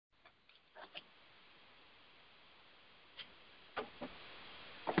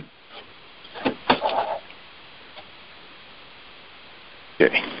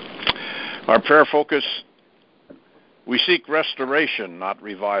Okay. Our prayer focus, we seek restoration, not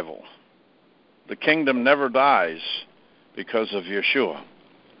revival. The kingdom never dies because of Yeshua.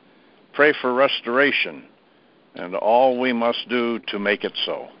 Pray for restoration and all we must do to make it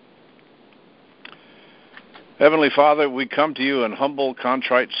so. Heavenly Father, we come to you in humble,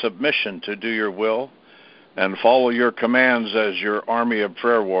 contrite submission to do your will and follow your commands as your army of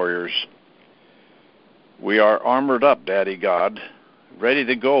prayer warriors. We are armored up, Daddy God, ready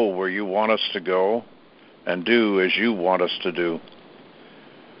to go where you want us to go and do as you want us to do.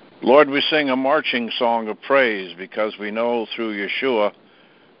 Lord, we sing a marching song of praise because we know through Yeshua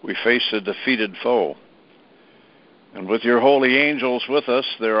we face a defeated foe. And with your holy angels with us,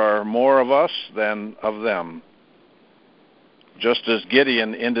 there are more of us than of them. Just as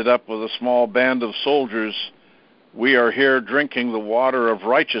Gideon ended up with a small band of soldiers, we are here drinking the water of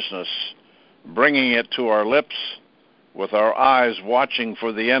righteousness, bringing it to our lips, with our eyes watching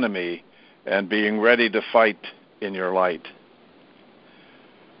for the enemy and being ready to fight in your light.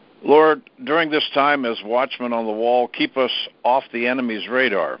 Lord, during this time as watchmen on the wall, keep us off the enemy's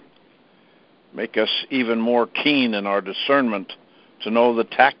radar. Make us even more keen in our discernment to know the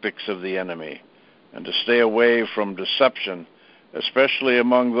tactics of the enemy and to stay away from deception, especially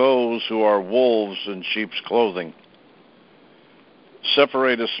among those who are wolves in sheep's clothing.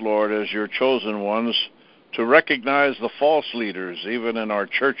 Separate us, Lord, as your chosen ones, to recognize the false leaders, even in our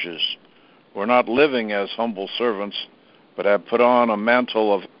churches, who are not living as humble servants, but have put on a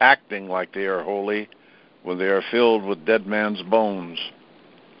mantle of acting like they are holy when they are filled with dead man's bones.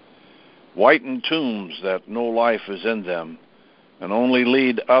 Whitened tombs that no life is in them, and only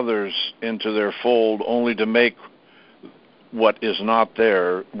lead others into their fold only to make what is not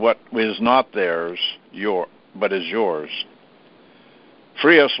theirs, but is yours.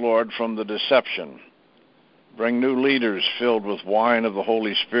 Free us, Lord, from the deception. Bring new leaders filled with wine of the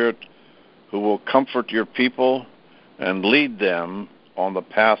Holy Spirit who will comfort your people and lead them on the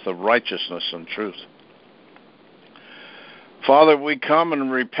path of righteousness and truth. Father, we come in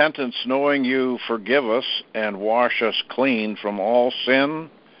repentance knowing you forgive us and wash us clean from all sin,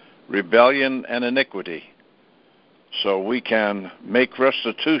 rebellion, and iniquity, so we can make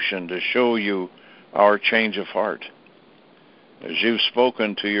restitution to show you our change of heart. As you've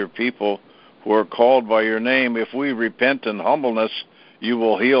spoken to your people who are called by your name, if we repent in humbleness, you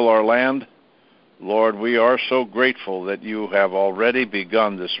will heal our land. Lord, we are so grateful that you have already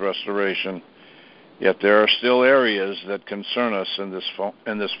begun this restoration, yet there are still areas that concern us in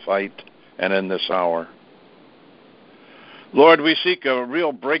this fight and in this hour. Lord, we seek a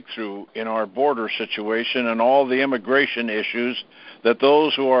real breakthrough in our border situation and all the immigration issues, that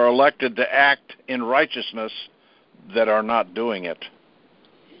those who are elected to act in righteousness that are not doing it.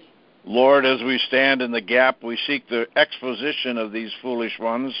 Lord, as we stand in the gap, we seek the exposition of these foolish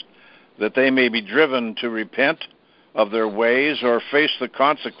ones, that they may be driven to repent of their ways or face the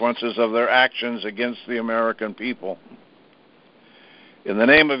consequences of their actions against the American people. In the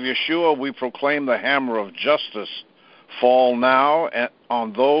name of Yeshua, we proclaim the hammer of justice fall now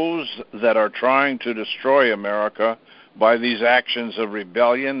on those that are trying to destroy America by these actions of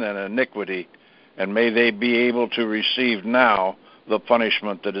rebellion and iniquity, and may they be able to receive now the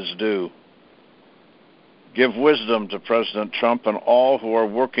punishment that is due. Give wisdom to President Trump and all who are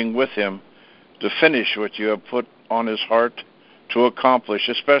working with him to finish what you have put on his heart to accomplish,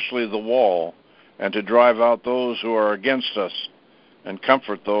 especially the wall, and to drive out those who are against us and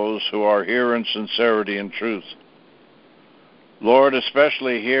comfort those who are here in sincerity and truth. Lord,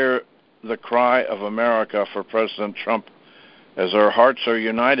 especially hear the cry of America for President Trump as our hearts are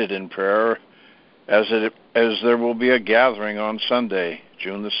united in prayer, as there will be a gathering on Sunday,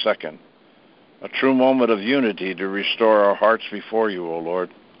 June the 2nd, a true moment of unity to restore our hearts before you, O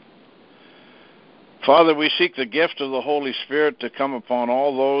Lord. Father, we seek the gift of the Holy Spirit to come upon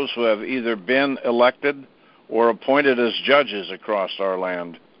all those who have either been elected or appointed as judges across our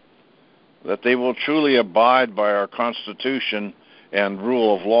land, that they will truly abide by our Constitution and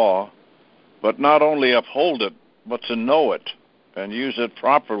rule of law, but not only uphold it, but to know it and use it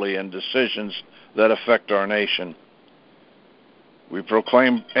properly in decisions that affect our nation. We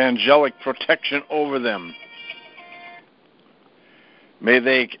proclaim angelic protection over them. May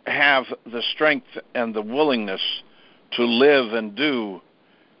they have the strength and the willingness to live and do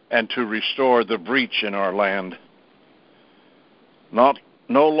and to restore the breach in our land. No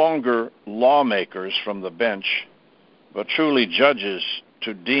longer lawmakers from the bench, but truly judges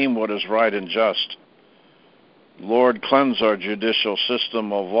to deem what is right and just. Lord, cleanse our judicial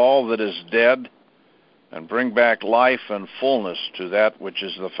system of all that is dead and bring back life and fullness to that which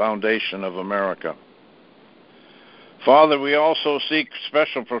is the foundation of America. Father, we also seek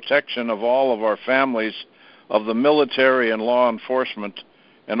special protection of all of our families, of the military and law enforcement,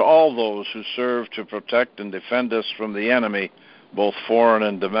 and all those who serve to protect and defend us from the enemy, both foreign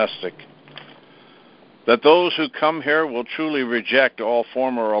and domestic. That those who come here will truly reject all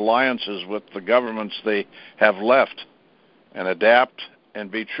former alliances with the governments they have left and adapt and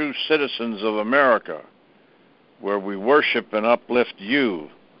be true citizens of America, where we worship and uplift you,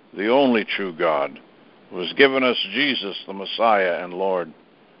 the only true God, who has given us Jesus, the Messiah and Lord.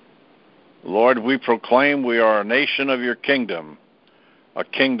 Lord, we proclaim we are a nation of your kingdom, a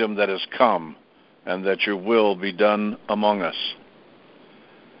kingdom that has come, and that your will be done among us.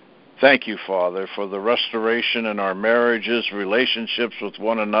 Thank you, Father, for the restoration in our marriages, relationships with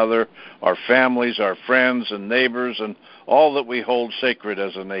one another, our families, our friends and neighbors, and all that we hold sacred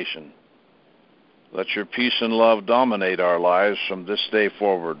as a nation. Let your peace and love dominate our lives from this day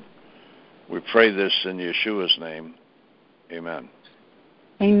forward. We pray this in Yeshua's name. Amen.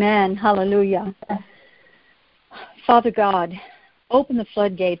 Amen. Hallelujah. Father God, open the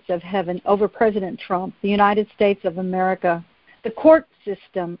floodgates of heaven over President Trump, the United States of America, the court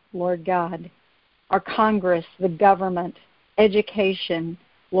system, Lord God, our Congress, the government, education,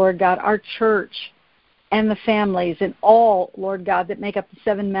 Lord God, our church, and the families, and all, Lord God, that make up the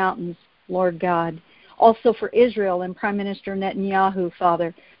seven mountains, Lord God. Also for Israel and Prime Minister Netanyahu,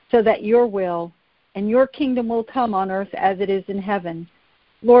 Father, so that your will and your kingdom will come on earth as it is in heaven.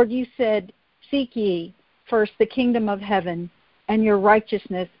 Lord, you said, seek ye first the kingdom of heaven and your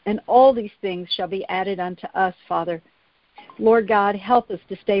righteousness, and all these things shall be added unto us, Father. Lord God, help us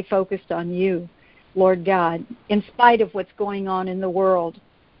to stay focused on you, Lord God, in spite of what's going on in the world.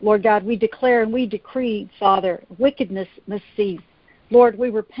 Lord God, we declare and we decree, Father, wickedness must cease. Lord, we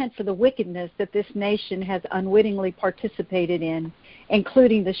repent for the wickedness that this nation has unwittingly participated in,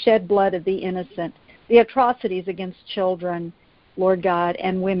 including the shed blood of the innocent, the atrocities against children, Lord God,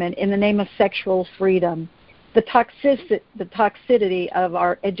 and women in the name of sexual freedom, the toxicity of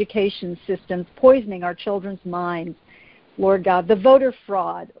our education systems, poisoning our children's minds, Lord God, the voter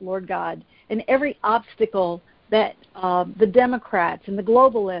fraud, Lord God, and every obstacle that the Democrats and the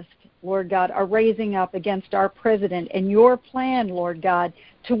globalists, Lord God, are raising up against our president and your plan, Lord God,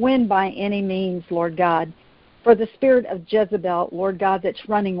 to win by any means, Lord God. For the spirit of Jezebel, Lord God, that's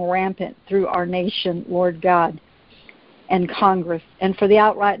running rampant through our nation, Lord God, and Congress, and for the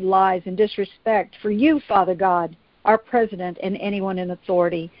outright lies and disrespect for you, Father God, our president and anyone in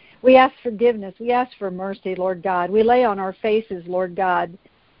authority. We ask forgiveness. We ask for mercy, Lord God. We lay on our faces, Lord God,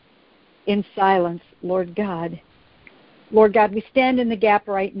 in silence, Lord God. Lord God, we stand in the gap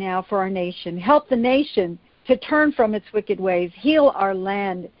right now for our nation. Help the nation to turn from its wicked ways. Heal our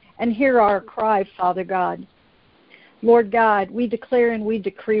land and hear our cry, Father God. Lord God, we declare and we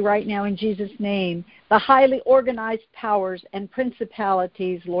decree right now in Jesus' name the highly organized powers and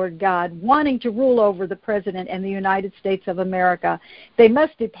principalities, Lord God, wanting to rule over the President and the United States of America. They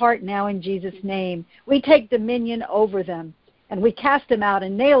must depart now in Jesus' name. We take dominion over them, and we cast them out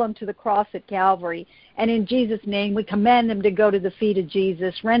and nail them to the cross at Calvary. And in Jesus' name, we command them to go to the feet of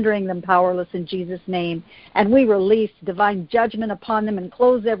Jesus, rendering them powerless in Jesus' name. And we release divine judgment upon them and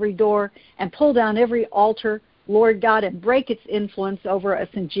close every door and pull down every altar, Lord God, and break its influence over us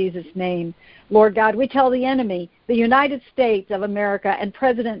in Jesus' name. Lord God, we tell the enemy, the United States of America and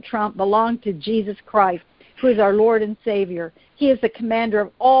President Trump belong to Jesus Christ, who is our Lord and Savior. He is the commander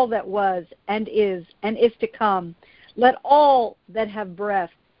of all that was and is to come. Let all that have breath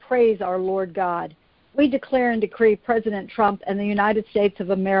praise our Lord God. We declare and decree President Trump and the United States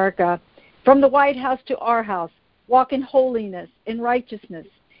of America, from the White House to our house, walk in holiness, in righteousness,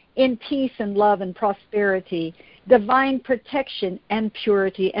 in peace and love and prosperity, divine protection and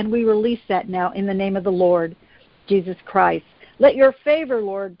purity. And we release that now in the name of the Lord Jesus Christ. Let your favor,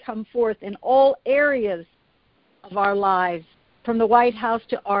 Lord, come forth in all areas of our lives, from the White House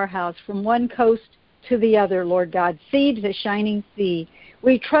to our house, from one coast to the other, Lord God, sea to the shining sea.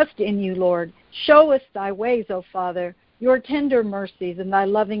 We trust in you, Lord. Show us thy ways, O Father, your tender mercies and thy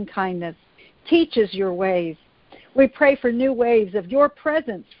loving kindness. Teach us your ways. We pray for new waves of your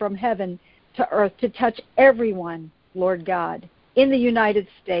presence from heaven to earth to touch everyone, Lord God, in the United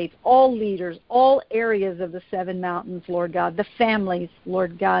States, all leaders, all areas of the seven mountains, Lord God, the families,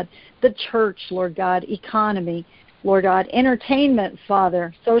 Lord God, the church, Lord God, economy, Lord God, entertainment,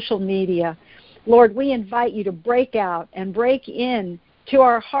 Father, social media. Lord, we invite you to break out and break in to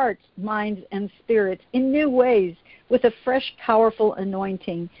our hearts, minds, and spirits in new ways with a fresh, powerful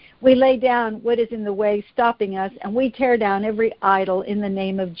anointing. We lay down what is in the way stopping us, and we tear down every idol in the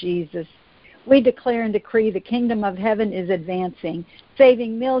name of Jesus. We declare and decree the kingdom of heaven is advancing,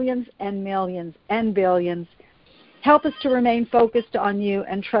 saving millions and millions and billions. Help us to remain focused on you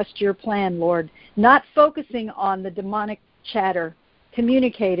and trust your plan, Lord, not focusing on the demonic chatter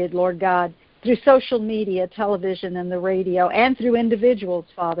communicated, Lord God, through social media, television, and the radio, and through individuals,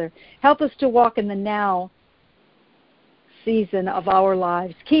 Father. Help us to walk in the now season of our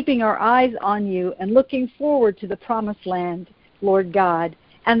lives, keeping our eyes on you and looking forward to the promised land, Lord God,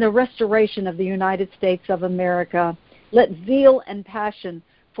 and the restoration of the United States of America. Let zeal and passion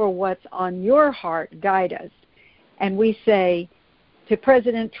for what's on your heart guide us. And we say to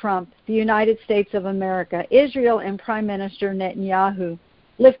President Trump, the United States of America, Israel, and Prime Minister Netanyahu,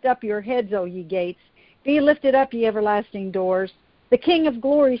 lift up your heads, O ye gates. Be lifted up, ye everlasting doors. The King of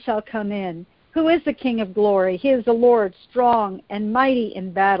glory shall come in. Who is the King of glory? He is the Lord, strong and mighty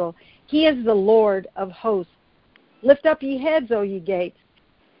in battle. He is the Lord of hosts. Lift up ye heads, O ye gates.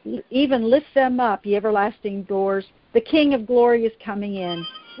 Even lift them up, ye everlasting doors. The King of glory is coming in.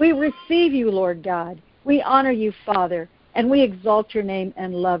 We receive you, Lord God. We honor you, Father, and we exalt your name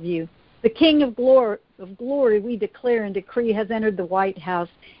and love you. The King of glory, we declare and decree, has entered the White House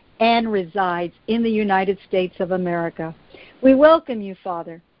and resides in the United States of America. We welcome you,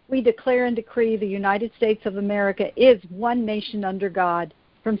 Father. We declare and decree the United States of America is one nation under God,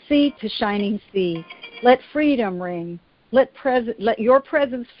 from sea to shining sea. Let freedom ring. Let your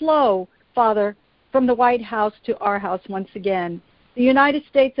presence flow, Father, from the White House to our house once again. The United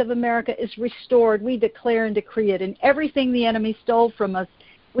States of America is restored. We declare and decree it. And everything the enemy stole from us,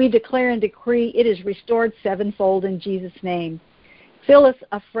 we declare and decree it is restored sevenfold in Jesus' name. Fill us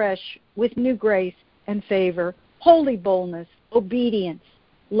afresh with new grace and favor, holy boldness, obedience,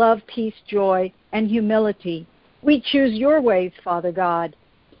 love, peace, joy, and humility. We choose your ways, Father God.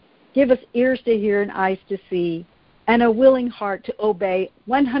 Give us ears to hear and eyes to see, and a willing heart to obey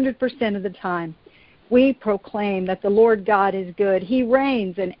 100% of the time. We proclaim that the Lord God is good. He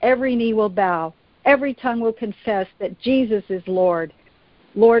reigns, and every knee will bow. Every tongue will confess that Jesus is Lord.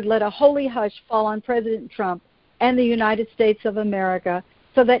 Lord, let a holy hush fall on President Trump and the United States of America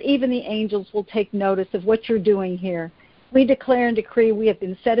so that even the angels will take notice of what you're doing here. We declare and decree we have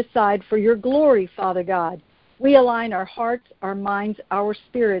been set aside for your glory, Father God. We align our hearts, our minds, our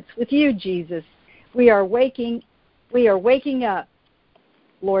spirits with you, Jesus. We are waking up,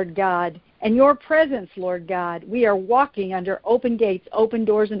 Lord God, and your presence, Lord God. We are walking under open gates, open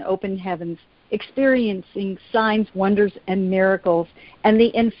doors, and open heavens, experiencing signs, wonders, and miracles, and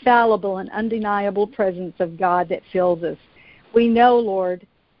the infallible and undeniable presence of God that fills us. We know, Lord,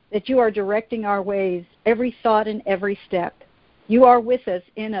 that you are directing our ways, every thought and every step. You are with us,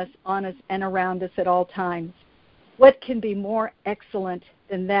 in us, on us, and around us at all times. What can be more excellent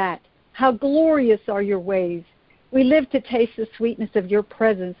than that? How glorious are your ways. We live to taste the sweetness of your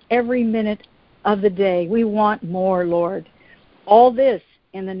presence every minute of the day. We want more, Lord. All this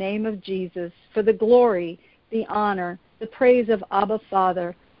in the name of Jesus, for the glory, the honor, the praise of Abba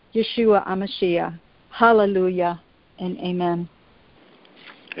Father, Yeshua HaMashiach. Hallelujah and amen.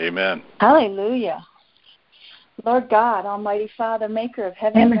 Amen. Hallelujah. Lord God, Almighty Father, maker of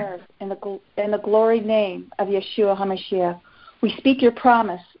heaven and earth, in the glory name of Yeshua HaMashiach, we speak your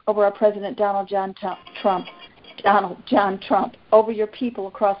promise over our President Donald John Trump, over your people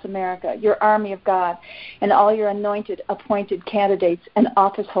across America, your army of God, and all your anointed, appointed candidates and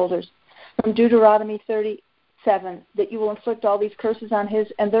office holders. From Deuteronomy 37, that you will inflict all these curses on his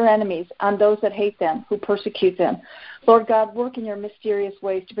and their enemies, on those that hate them, who persecute them. Lord God, work in your mysterious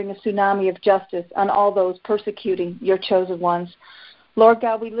ways to bring a tsunami of justice on all those persecuting your chosen ones. Lord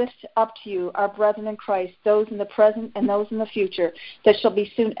God, we lift up to you our brethren in Christ, those in the present and those in the future, that shall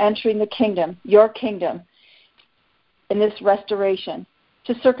be soon entering the kingdom, your kingdom, in this restoration,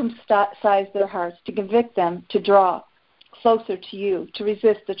 to circumcise their hearts, to convict them, to draw closer to you, to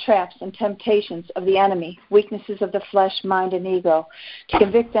resist the traps and temptations of the enemy, weaknesses of the flesh, mind, and ego, to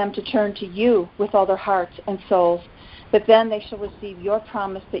convict them to turn to you with all their hearts and souls, that then they shall receive your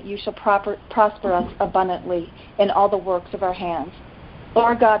promise that you shall prosper us abundantly in all the works of our hands.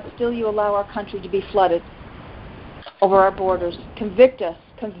 Lord God, still you allow our country to be flooded over our borders. Convict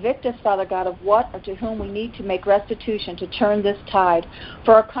us, Father God, of what or to whom we need to make restitution to turn this tide.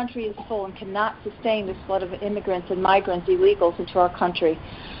 For our country is full and cannot sustain this flood of immigrants and migrants, illegals, into our country.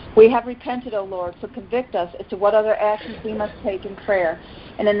 We have repented, O Lord, so convict us as to what other actions we must take in prayer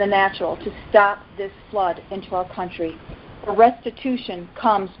and in the natural to stop this flood into our country. For restitution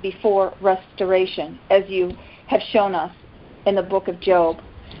comes before restoration, as you have shown us in the book of Job.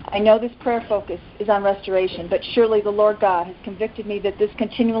 I know this prayer focus is on restoration, but surely the Lord God has convicted me that this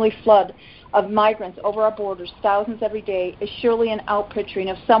continually flood of migrants over our borders, thousands every day, is surely an outpicturing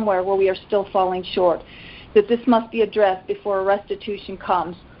of somewhere where we are still falling short, that this must be addressed before a restitution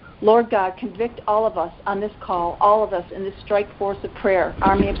comes. Lord God, convict all of us on this call, all of us in this strike force of prayer,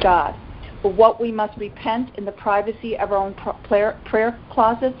 army of God, for what we must repent in the privacy of our own prayer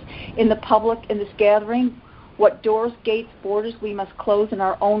closets, in the public, in this gathering, what doors, gates, borders we must close in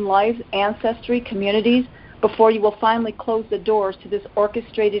our own lives, ancestry, communities, before you will finally close the doors to this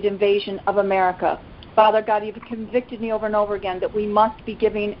orchestrated invasion of America. Father God, you've convicted me over and over again that we must be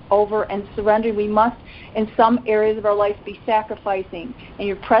giving over and surrendering. We must, in some areas of our life, be sacrificing. And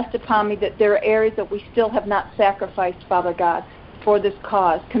you've pressed upon me that there are areas that we still have not sacrificed, Father God, for this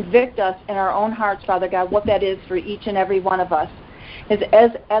cause. Convict us in our own hearts, Father God, what that is for each and every one of us.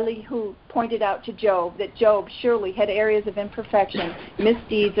 As Elihu pointed out to Job, that Job surely had areas of imperfection,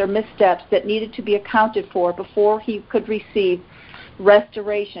 misdeeds or missteps that needed to be accounted for before he could receive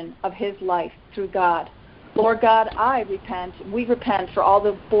restoration of his life through God. Lord God, we repent for all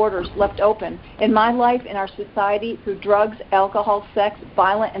the borders left open in my life, in our society, through drugs, alcohol, sex,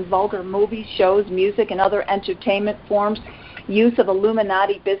 violent and vulgar movies, shows, music, and other entertainment forms, use of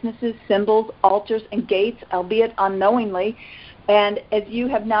Illuminati businesses, symbols, altars, and gates, albeit unknowingly. And as you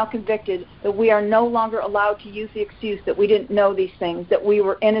have now convicted, that we are no longer allowed to use the excuse that we didn't know these things, that we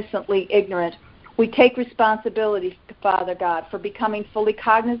were innocently ignorant. We take responsibility, Father God, for becoming fully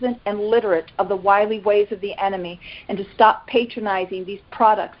cognizant and literate of the wily ways of the enemy, and to stop patronizing these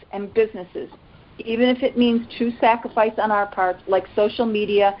products and businesses, even if it means true sacrifice on our part, like social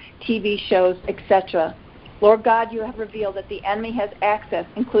media, TV shows, etc. Lord God, you have revealed that the enemy has access,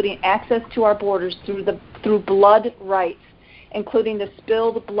 including access to our borders through blood rights, including the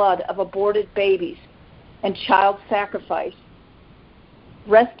spilled blood of aborted babies and child sacrifice.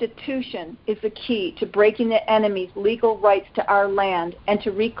 Restitution is the key to breaking the enemy's legal rights to our land and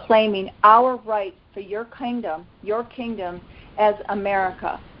to reclaiming our rights for your kingdom as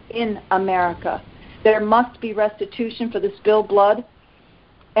America, in America. There must be restitution for the spilled blood,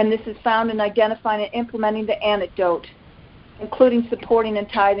 and this is found in identifying and implementing the antidote, including supporting and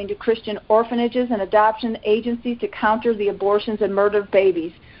tithing to Christian orphanages and adoption agencies to counter the abortions and murder of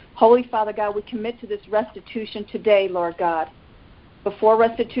babies. Holy Father God, we commit to this restitution today, Lord God. Before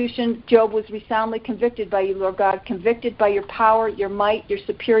restitution, Job was resoundly convicted by you, Lord God, convicted by your power, your might, your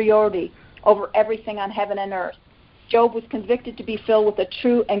superiority over everything on heaven and earth. Job was convicted to be filled with a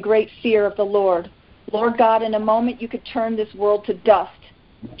true and great fear of the Lord. Lord God, in a moment you could turn this world to dust.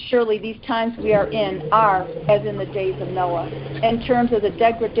 Surely these times we are in are as in the days of Noah, in terms of the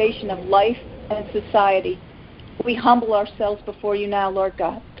degradation of life and society. We humble ourselves before you now, Lord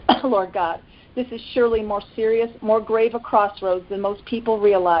God. Lord God, this is surely more serious, more grave a crossroads than most people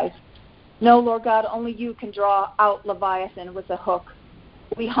realize. No, Lord God, only you can draw out Leviathan with a hook.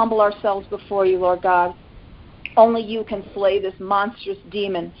 We humble ourselves before you, Lord God. Only you can slay this monstrous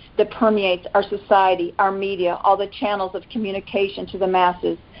demon that permeates our society, our media, all the channels of communication to the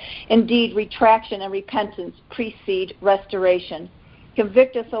masses. Indeed, retraction and repentance precede restoration.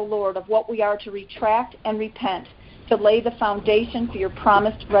 Convict us, O Lord, of what we are to retract and repent, to lay the foundation for your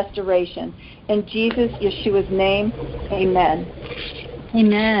promised restoration. In Jesus, Yeshua's name, amen.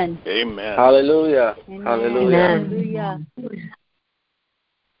 Amen. Amen. Hallelujah. Amen. Hallelujah. Hallelujah.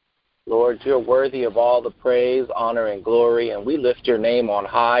 Lord, you're worthy of all the praise, honor, and glory, and we lift your name on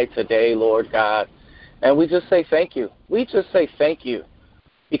high today, Lord God. And we just say thank you. We just say thank you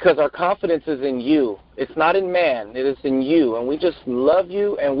because our confidence is in you. It's not in man. It is in you. And we just love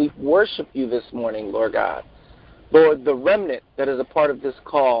you and we worship you this morning, Lord God. Lord, the remnant that is a part of this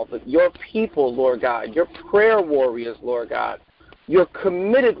call, your people, Lord God, your prayer warriors, Lord God, your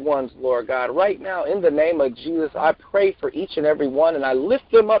committed ones, Lord God, right now, in the name of Jesus, I pray for each and every one, and I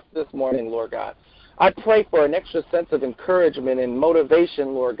lift them up this morning, Lord God. I pray for an extra sense of encouragement and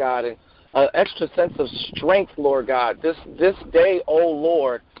motivation, Lord God, and an extra sense of strength, Lord God, this day, oh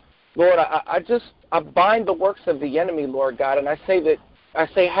Lord. Lord, I bind the works of the enemy, Lord God, and I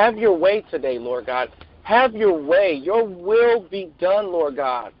say, have your way today, Lord God. Have your way. Your will be done, Lord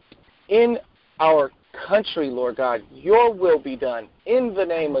God, in our country, Lord God. Your will be done in the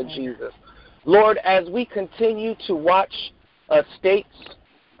name of Jesus. Lord, as we continue to watch states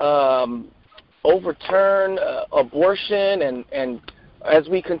overturn abortion and as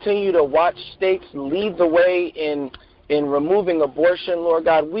we continue to watch states lead the way in removing abortion, Lord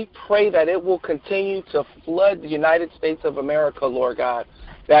God, we pray that it will continue to flood the United States of America, Lord God,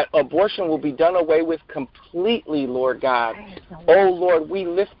 that abortion will be done away with completely, Lord God. Oh, Lord, we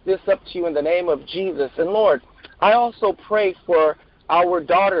lift this up to you in the name of Jesus. And, Lord, I also pray for our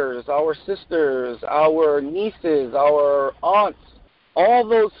daughters, our sisters, our nieces, our aunts, all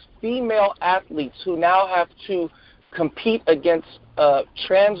those female athletes who now have to compete against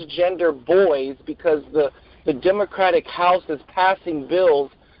transgender boys because the Democratic House is passing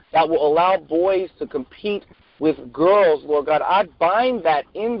bills that will allow boys to compete with girls, Lord God. I bind that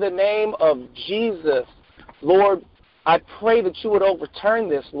in the name of Jesus. Lord, I pray that you would overturn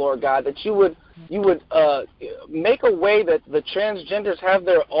this, Lord God, that you would make a way that the transgenders have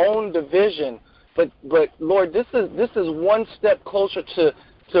their own division. But Lord, this is one step closer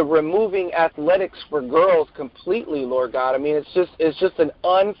to removing athletics for girls completely, Lord God. I mean, it's just an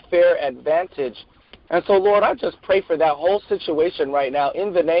unfair advantage. And so, Lord, I just pray for that whole situation right now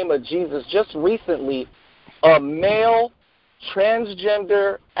in the name of Jesus. Just recently, a male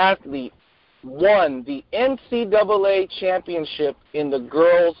transgender athlete won the NCAA championship in the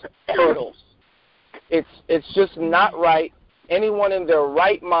girls' hurdles. It's just not right. Anyone in their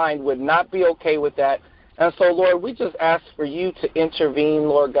right mind would not be okay with that. And so, Lord, we just ask for you to intervene,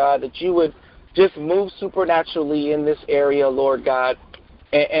 Lord God, that you would just move supernaturally in this area, Lord God.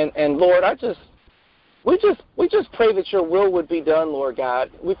 And Lord, we just pray that your will would be done, Lord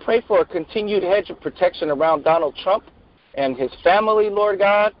God. We pray for a continued hedge of protection around Donald Trump and his family, Lord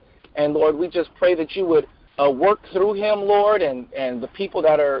God. And, Lord, we just pray that you would work through him, Lord, and the people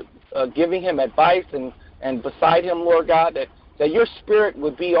that are giving him advice and beside him, Lord God, that your spirit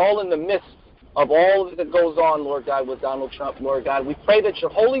would be all in the midst of all that goes on, Lord God, with Donald Trump, Lord God. We pray that your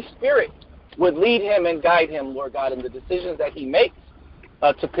Holy Spirit would lead him and guide him, Lord God, in the decisions that he makes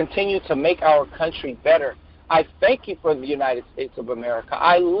to continue to make our country better. I thank you for the United States of America.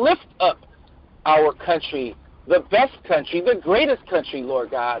 I lift up our country, the best country, the greatest country, Lord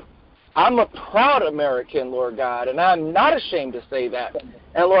God. I'm a proud American, Lord God, and I'm not ashamed to say that.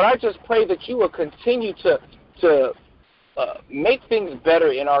 And, Lord, I just pray that you will continue to make things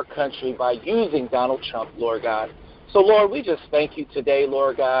better in our country by using Donald Trump, Lord God. So, Lord, we just thank you today,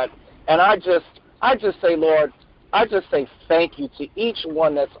 Lord God. And I just say, Lord, I just say thank you to each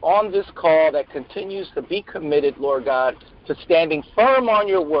one that's on this call that continues to be committed, Lord God, to standing firm on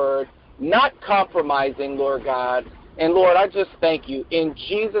your word, not compromising, Lord God. And, Lord, I just thank you. In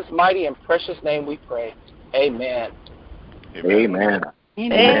Jesus' mighty and precious name we pray. Amen. Amen.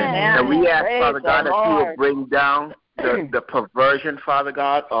 And we ask, Father God, that you will bring down the perversion, Father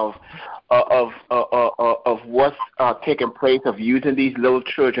God, of what's taking place, of using these little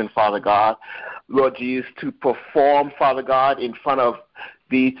children, Father God, Lord Jesus, to perform, Father God, in front of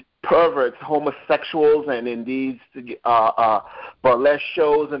these perverts, homosexuals, and in these burlesque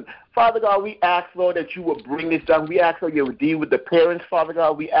shows. And Father God, we ask, Lord, that you will bring this down. We ask, Lord, you will deal with the parents, Father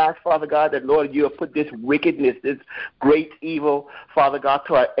God. We ask, Father God, that, Lord, you will put this wickedness, this great evil, Father God,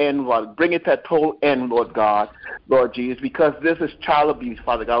 to an end, Lord. Bring it to a total end, Lord God, Lord Jesus, because this is child abuse,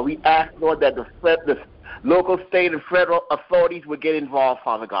 Father God. We ask, Lord, that the local, state, and federal authorities would get involved,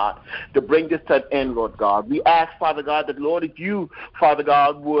 Father God, to bring this to an end, Lord God. We ask, Father God, that, Lord, that you, Father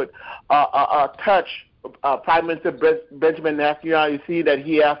God, would touch Prime Minister Benjamin Netanyahu. You see that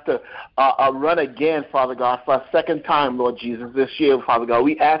he has to run again, Father God, for a second time, Lord Jesus, this year, Father God.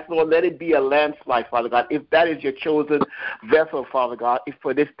 We ask, Lord, let it be a landslide, Father God. If that is your chosen vessel, Father God, if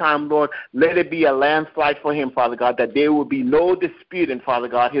for this time, Lord, let it be a landslide for him, Father God, that there will be no dispute in, Father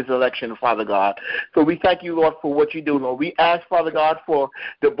God, his election, Father God. So we thank you, Lord, for what you do, Lord. We ask, Father God, for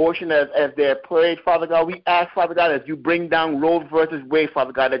the abortion as they're prayed, Father God. We ask, Father God, as you bring down Roe versus Wade,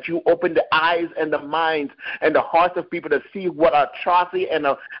 Father God, that you open the eyes and the minds and the hearts of people to see what atrocity and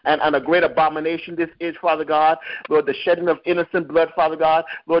a great abomination this is, Father God. Lord, the shedding of innocent blood, Father God.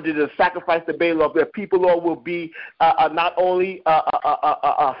 Lord, the sacrifice to Baal, Lord, where people, Lord, will be not only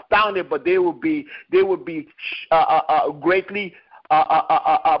astounded, but they will be greatly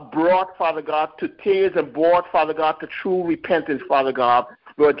brought, Father God, to tears and brought, Father God, to true repentance, Father God,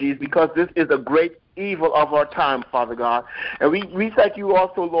 Lord Jesus, because this is a great evil of our time, Father God. And we thank you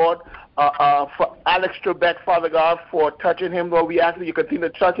also, Lord, for Alex Trebek, Father God, for touching him, Lord. We ask that you continue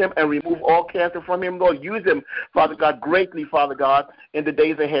to touch him and remove all cancer from him, Lord. Use him, Father God, greatly, Father God, in the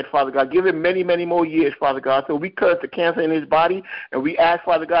days ahead, Father God. Give him many, many more years, Father God. So we curse the cancer in his body, and we ask,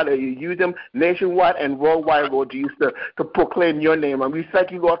 Father God, that you use him nationwide and worldwide, Lord Jesus, to proclaim your name. And we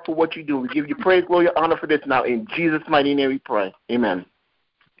thank you, Lord, for what you do. We give you praise, glory, and honor for this now. In Jesus' mighty name we pray. Amen.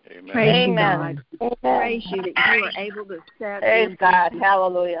 Amen. Praise you, Amen. God. Praise you that you are able to set Praise God.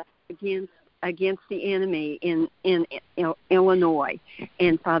 Hallelujah. against the enemy in Illinois.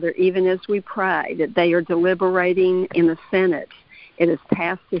 And Father, even as we pray that they are deliberating in the Senate, it has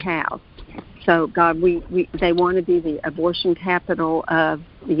passed the House. So God, they want to be the abortion capital of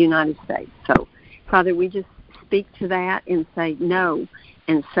the United States. So Father, we just speak to that and say no,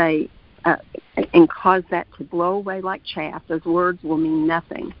 and say and cause that to blow away like chaff. Those words will mean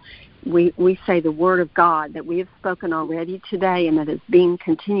nothing. we say the word of God that we have spoken already today and that is being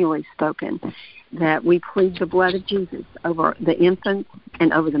continually spoken, that we plead the blood of Jesus over the infants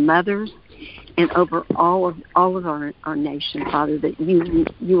and over the mothers and over all of our nation, Father, that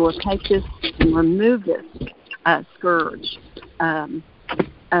you will take this and remove this scourge of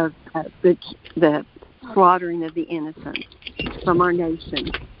the slaughtering of the innocent from our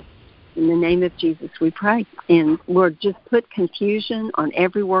nation. In the name of Jesus, we pray. And Lord, just put confusion on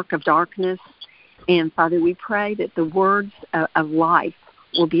every work of darkness. And Father, we pray that the words of life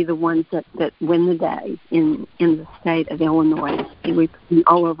will be the ones that win the day in the state of Illinois and we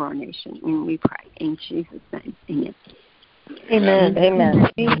all over our nation. And we pray in Jesus' name. Amen. Amen.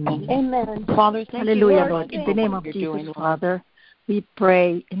 Amen. Amen. Father, thank Hallelujah, you, Lord. In the name of Jesus, Father, we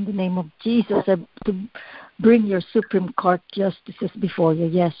pray in the name of Jesus to bring your Supreme Court justices before you.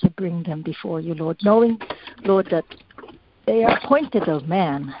 Yes, I bring them before you, Lord, knowing, Lord, that they are appointed of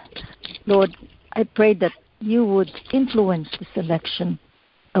man. Lord, I pray that you would influence the selection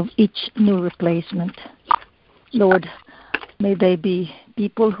of each new replacement. Lord, may they be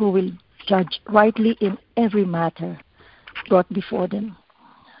people who will judge rightly in every matter brought before them.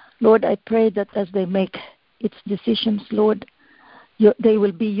 Lord, I pray that as they make its decisions, Lord, they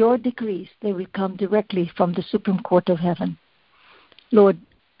will be your decrees. They will come directly from the Supreme Court of Heaven. Lord,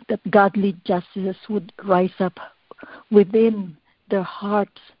 that godly justices would rise up within their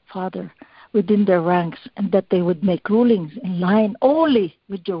hearts, Father, within their ranks, and that they would make rulings in line only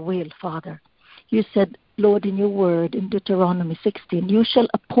with your will, Father. You said, Lord, in your word, in Deuteronomy 16, you shall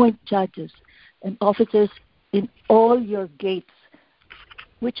appoint judges and officers in all your gates,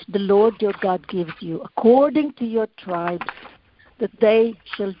 which the Lord your God gives you, according to your tribes, that they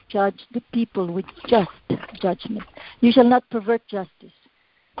shall judge the people with just judgment. You shall not pervert justice.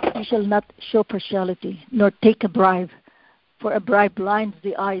 You shall not show partiality, nor take a bribe, for a bribe blinds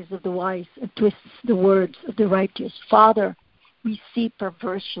the eyes of the wise and twists the words of the righteous. Father, we see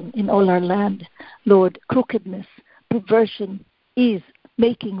perversion in all our land. Lord, crookedness, perversion is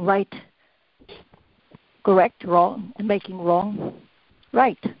making right correct, wrong, and making wrong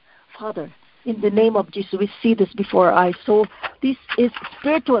right. Father, in the name of Jesus, we see this before our eyes. So this is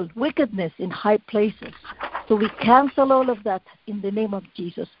spiritual wickedness in high places. So we cancel all of that in the name of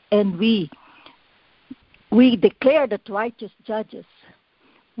Jesus. And we declare that righteous judges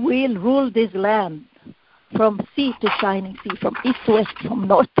will rule this land from sea to shining sea, from east to west, from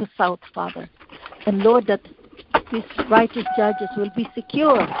north to south, Father. And Lord, that these righteous judges will be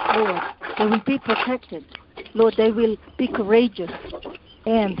secure, Lord. They will be protected. Lord, they will be courageous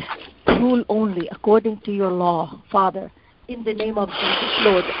and rule only according to your law, Father. In the name of Jesus,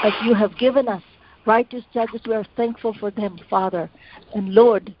 Lord, as you have given us righteous judges, we are thankful for them, Father. And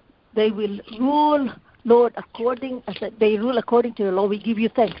Lord, they will rule, Lord, according to your law. We give you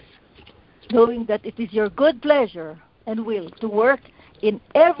thanks, knowing that it is your good pleasure and will to work in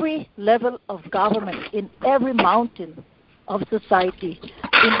every level of government, in every mountain of society.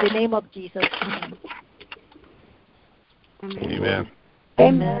 In the name of Jesus, amen. Amen.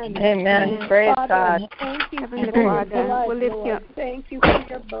 Amen. Amen. Praise Father, God. Thank you for Heavenly your Father, blood, we'll lift you Lord. up. Thank you for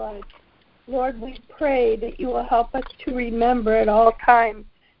your blood. Lord, we pray that you will help us to remember at all times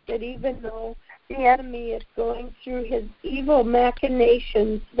that even though the enemy is going through his evil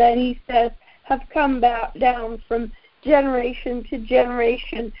machinations that he says have come back down from generation to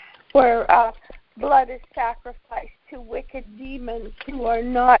generation, where blood is sacrificed to wicked demons who are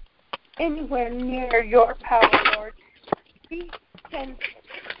not anywhere near your power, Lord. We can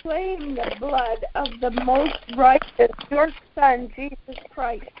claim the blood of the most righteous, your Son, Jesus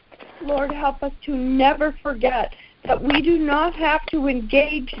Christ. Lord, help us to never forget that we do not have to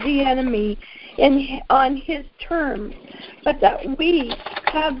engage the enemy on his terms, but that we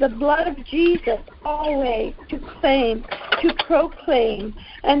have the blood of Jesus always to claim, to proclaim,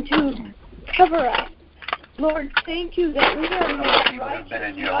 and to cover us. Lord, thank you that we are made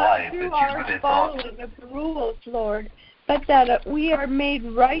righteous not through our following of the rules, Lord, but that we are made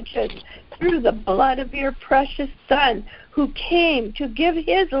righteous through the blood of your precious Son, who came to give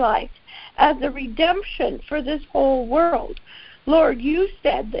his life as a redemption for this whole world. Lord, you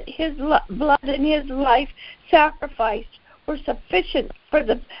said that his blood and his life sacrificed were sufficient for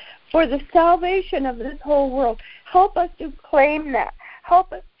the salvation of this whole world. Help us to claim that.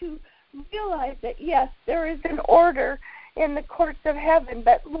 Help us to realize that, yes, there is an order in the courts of heaven,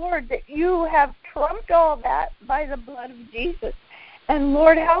 but, Lord, that you have trumped all that by the blood of Jesus. And,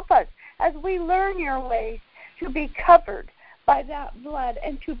 Lord, help us as we learn your ways to be covered by that blood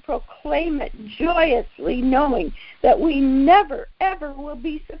and to proclaim it joyously, knowing that we never, ever will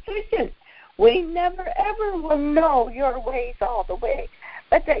be sufficient. We never, ever will know your ways all the way.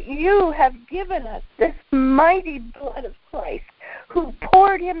 but that you have given us this mighty blood of Christ who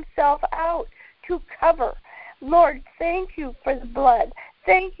poured himself out to cover. Lord, thank you for the blood.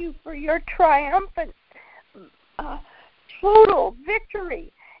 Thank you for your triumphant, total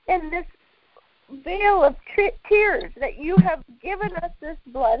victory in this veil of tears that you have given us this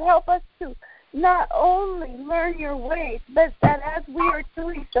blood. Help us to not only learn your ways, but that as we are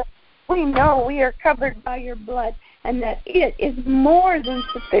doing so, we know we are covered by your blood and that it is more than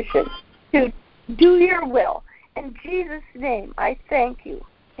sufficient to do your will. In Jesus' name, I thank you.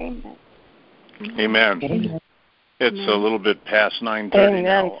 Amen. Amen. Amen. It's a little bit past 9:30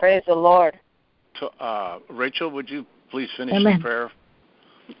 now. Amen. Praise the Lord. Rachel, would you please finish Amen. the prayer?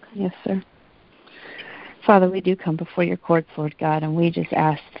 Yes, sir. Father, we do come before your courts, Lord God, and we just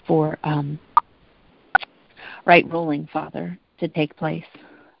ask for right ruling, Father, to take place.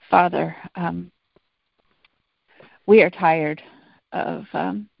 Father, we are tired of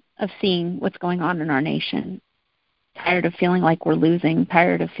seeing what's going on in our nation, tired of feeling like we're losing,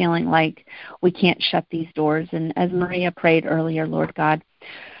 tired of feeling like we can't shut these doors. And as Maria prayed earlier, Lord God,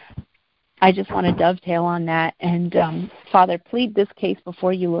 I just want to dovetail on that and, Father, plead this case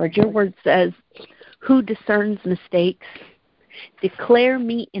before you, Lord. Your word says, who discerns mistakes? Declare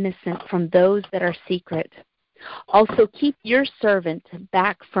me innocent from those that are secret. Also keep your servant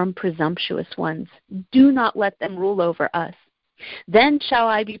back from presumptuous ones. Do not let them rule over us. Then shall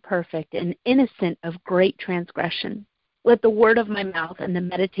I be perfect and innocent of great transgression. Let the word of my mouth and the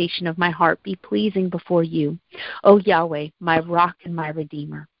meditation of my heart be pleasing before you, O Yahweh, my rock and my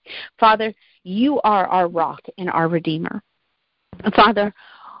redeemer. Father, you are our rock and our redeemer. Father,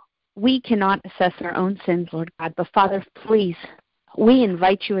 we cannot assess our own sins, Lord God, but Father, please, we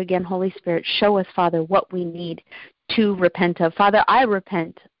invite you again, Holy Spirit, show us, Father, what we need to repent of. Father, I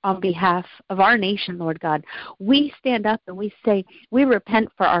repent on behalf of our nation, Lord God. We stand up and we say, we repent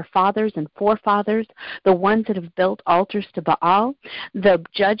for our fathers and forefathers, the ones that have built altars to Baal, the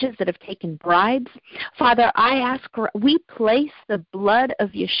judges that have taken bribes. Father, I ask, we place the blood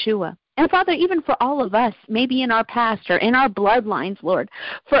of Yeshua. And Father, even for all of us, maybe in our past or in our bloodlines, Lord,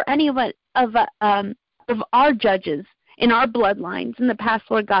 for any of our judges in our bloodlines in the past,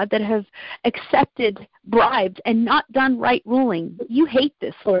 Lord God, that have accepted bribes and not done right ruling. You hate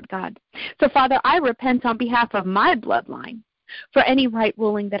this, Lord God. So, Father, I repent on behalf of my bloodline for any right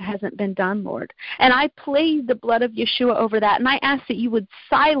ruling that hasn't been done, Lord. And I plead the blood of Yeshua over that, and I ask that you would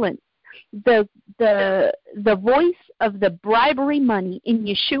silence the voice of the bribery money in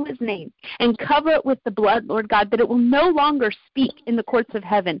Yeshua's name and cover it with the blood, Lord God, that it will no longer speak in the courts of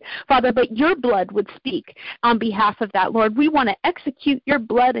heaven, Father, but your blood would speak on behalf of that, Lord. We want to execute your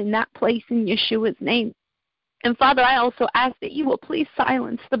blood in that place in Yeshua's name. And Father, I also ask that you will please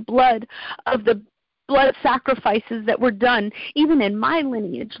silence the blood of the blood sacrifices that were done even in my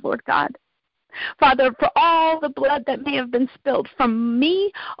lineage, Lord God. Father, for all the blood that may have been spilled from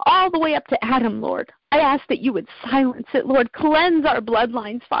me all the way up to Adam, Lord, I ask that you would silence it, Lord. Cleanse our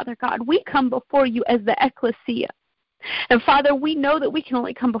bloodlines, Father God. We come before you as the ecclesia. And, Father, we know that we can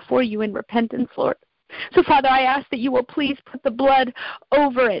only come before you in repentance, Lord. So, Father, I ask that you will please put the blood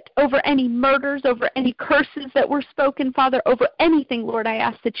over it, over any murders, over any curses that were spoken, Father, over anything, Lord. I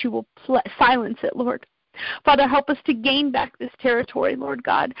ask that you will silence it, Lord. Father, help us to gain back this territory, Lord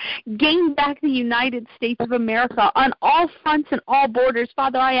God. Gain back the United States of America on all fronts and all borders.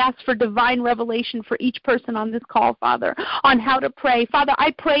 Father, I ask for divine revelation for each person on this call, Father, on how to pray. Father,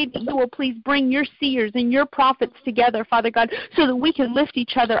 I pray that you will please bring your seers and your prophets together, Father God, so that we can lift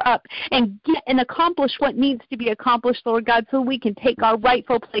each other up and get and accomplish what needs to be accomplished, Lord God, so we can take our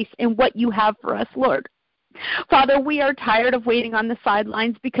rightful place in what you have for us, Lord. Father, we are tired of waiting on the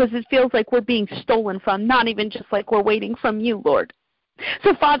sidelines because it feels like we're being stolen from, not even just like we're waiting from you, Lord.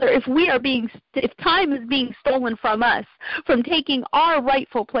 So, Father, if time is being stolen from us, from taking our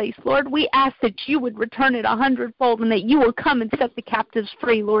rightful place, Lord, we ask that you would return it 100-fold and that you will come and set the captives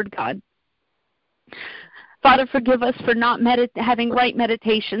free, Lord God. Father, forgive us for not having right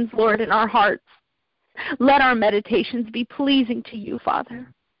meditations, Lord, in our hearts. Let our meditations be pleasing to you, Father.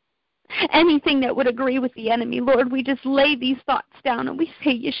 Anything that would agree with the enemy, Lord, we just lay these thoughts down and we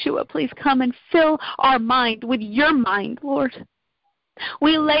say, Yeshua, please come and fill our mind with your mind, Lord.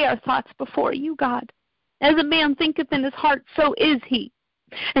 We lay our thoughts before you, God. As a man thinketh in his heart, so is he.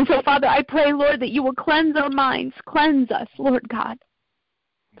 And so, Father, I pray, Lord, that you will cleanse our minds. Cleanse us, Lord God.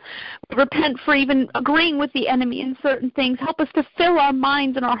 Repent for even agreeing with the enemy in certain things. Help us to fill our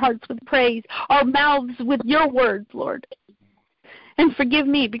minds and our hearts with praise, our mouths with your words, Lord. And forgive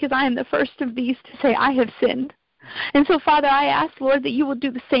me, because I am the first of these to say I have sinned. And so, Father, I ask, Lord, that you will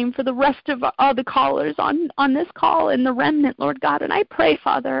do the same for the rest of all the callers on this call in the remnant, Lord God. And I pray,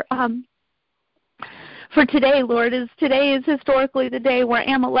 Father, for today, Lord, as today is historically the day where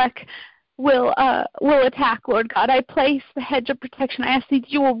Amalek will attack, Lord God. I place the hedge of protection. I ask that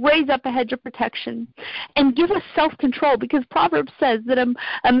you will raise up a hedge of protection and give us self-control, because Proverbs says that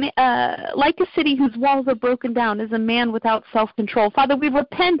like a city whose walls are broken down is a man without self-control. Father, we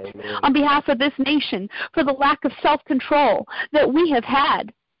repent on behalf of this nation for the lack of self-control that we have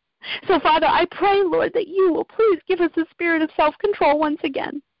had. So, Father, I pray, Lord, that you will please give us a spirit of self-control once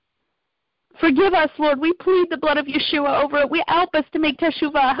again. Forgive us, Lord. We plead the blood of Yeshua over it. Help us to make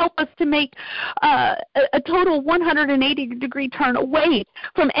teshuvah. Help us to make a total 180-degree turn away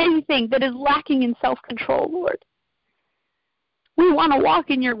from anything that is lacking in self-control, Lord. We want to walk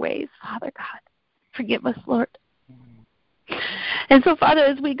in your ways, Father God. Forgive us, Lord. And so, Father,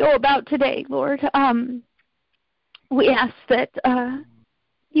 as we go about today, Lord, we ask that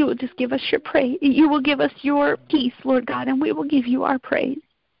you will just give us your praise. You will give us your peace, Lord God, and we will give you our praise.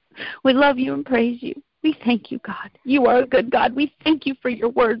 We love you and praise you. We thank you, God. You are a good God. We thank you for your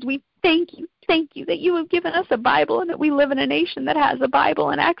words. We thank you that you have given us a Bible and that we live in a nation that has a Bible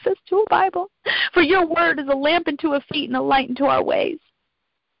and access to a Bible. For your word is a lamp unto our feet and a light unto our ways.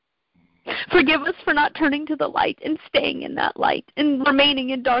 Forgive us for not turning to the light and staying in that light and remaining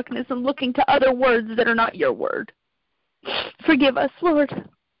in darkness and looking to other words that are not your word. Forgive us, Lord.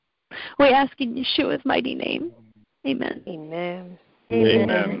 We ask in Yeshua's mighty name. Amen. Amen.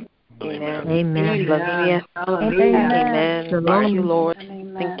 Amen. Amen. Amen. Hallelujah. Hallelujah. Amen. Thank you, Lord.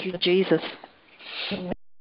 Amen. Thank you, Jesus. Amen.